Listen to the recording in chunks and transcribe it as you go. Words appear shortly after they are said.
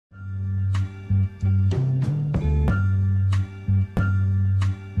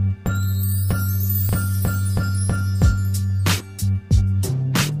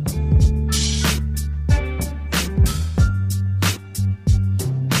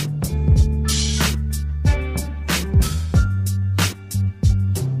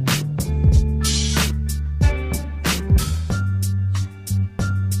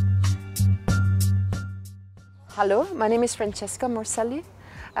Hello, my name is Francesca MORSELLI.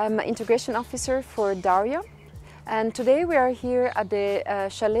 I'm an Integration Officer for DARIAH. And today we are here at the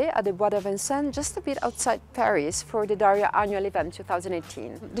chalet at the Bois de Vincennes, just a bit outside Paris, for the DARIAH Annual Event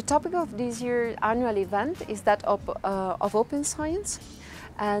 2018. The topic of this year's annual event is that of open science.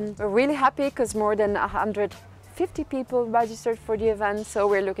 And we're really happy because more than 150 people registered for the event, so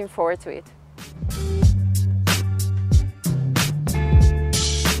we're looking forward to it.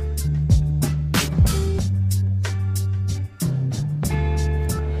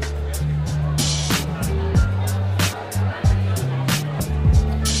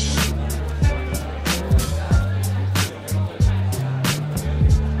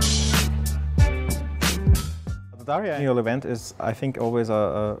 The DARIAH Annual Event is, I think, always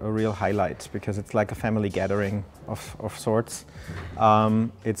a real highlight because it's like a family gathering of sorts.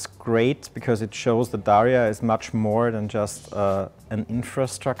 It's great because it shows that DARIAH is much more than just an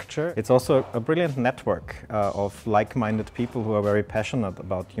infrastructure. It's also a brilliant network of like-minded people who are very passionate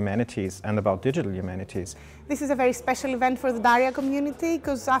about humanities and about digital humanities. This is a very special event for the DARIAH community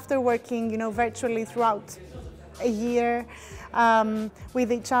because after working, virtually throughout a year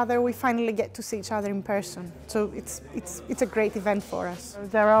with each other, we finally get to see each other in person. So it's a great event for us.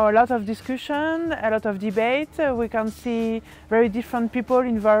 There are a lot of discussion, a lot of debate. We can see very different people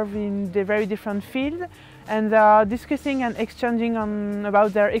involved in the very different fields, and they are discussing and exchanging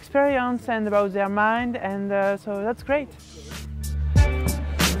about their experience and about their mind, and so that's great.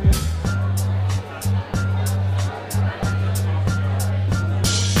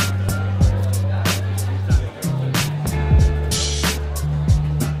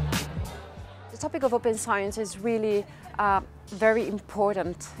 The topic of open science is really very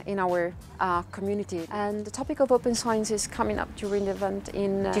important in our community, and the topic of open science is coming up during the event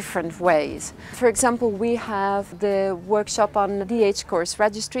in different ways. For example, we have the workshop on DH course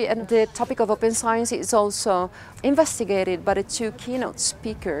registry, and the topic of open science is also investigated by the two keynote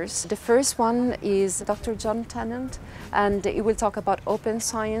speakers. The first one is Dr. John Tennant, and he will talk about open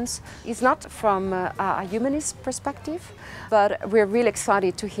science. It's not from a humanist perspective, but we're really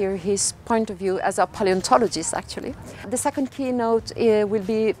excited to hear his point of view as a paleontologist, actually. The second keynote will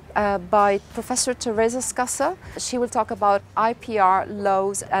be by Professor Teresa Scassa. She will talk about IPR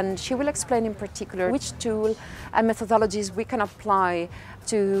laws, and she will explain in particular which tool and methodologies we can apply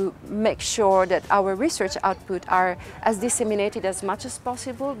to make sure that our research output are as disseminated as much as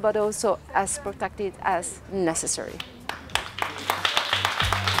possible, but also as protected as necessary.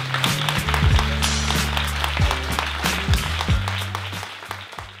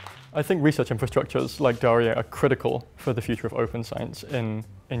 I think research infrastructures like DARIAH are critical for the future of open science in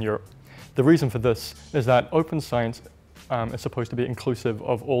Europe. The reason for this is that open science is supposed to be inclusive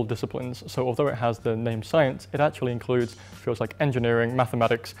of all disciplines. So although it has the name science, it actually includes fields like engineering,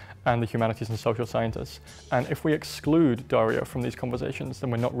 mathematics, and the humanities and social sciences. And if we exclude DARIAH from these conversations, then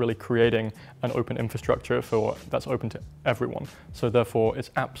we're not really creating an open infrastructure that's open to everyone. So therefore,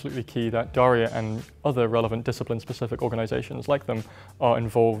 it's absolutely key that DARIAH and other relevant discipline-specific organizations like them are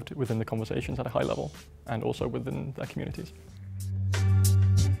involved within the conversations at a high level and also within their communities.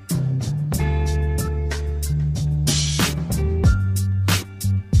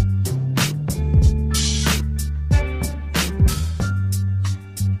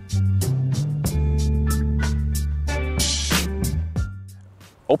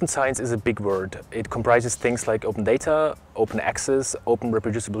 Open science is a big word. It comprises things like open data, open access, open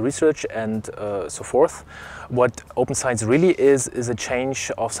reproducible research, and so forth. What open science really is a change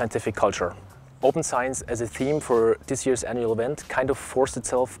of scientific culture. Open science as a theme for this year's annual event kind of forced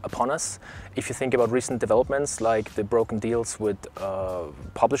itself upon us. If you think about recent developments like the broken deals with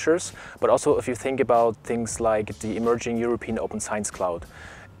publishers, but also if you think about things like the emerging European Open Science Cloud.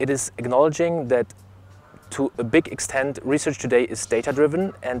 It is acknowledging that to a big extent, research today is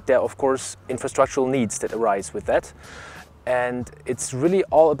data-driven, and there are, of course, infrastructural needs that arise with that. And it's really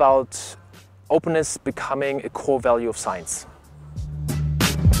all about openness becoming a core value of science.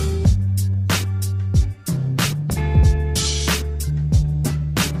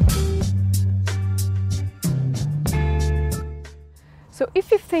 So if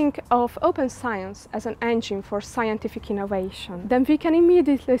we think of open science as an engine for scientific innovation, then we can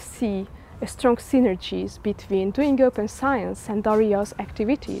immediately see strong synergies between doing open science and DARIAH's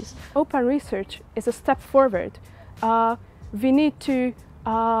activities. Open research is a step forward. We need to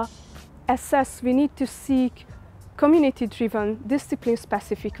assess, we need to seek community-driven,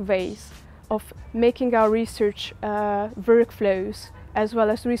 discipline-specific ways of making our research workflows as well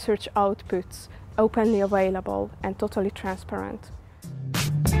as research outputs openly available and totally transparent.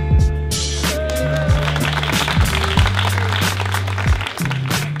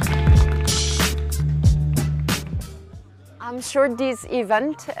 I'm sure this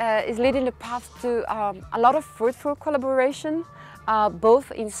event is leading the path to a lot of fruitful collaboration,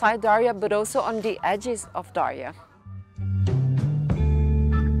 both inside DARIAH but also on the edges of DARIAH.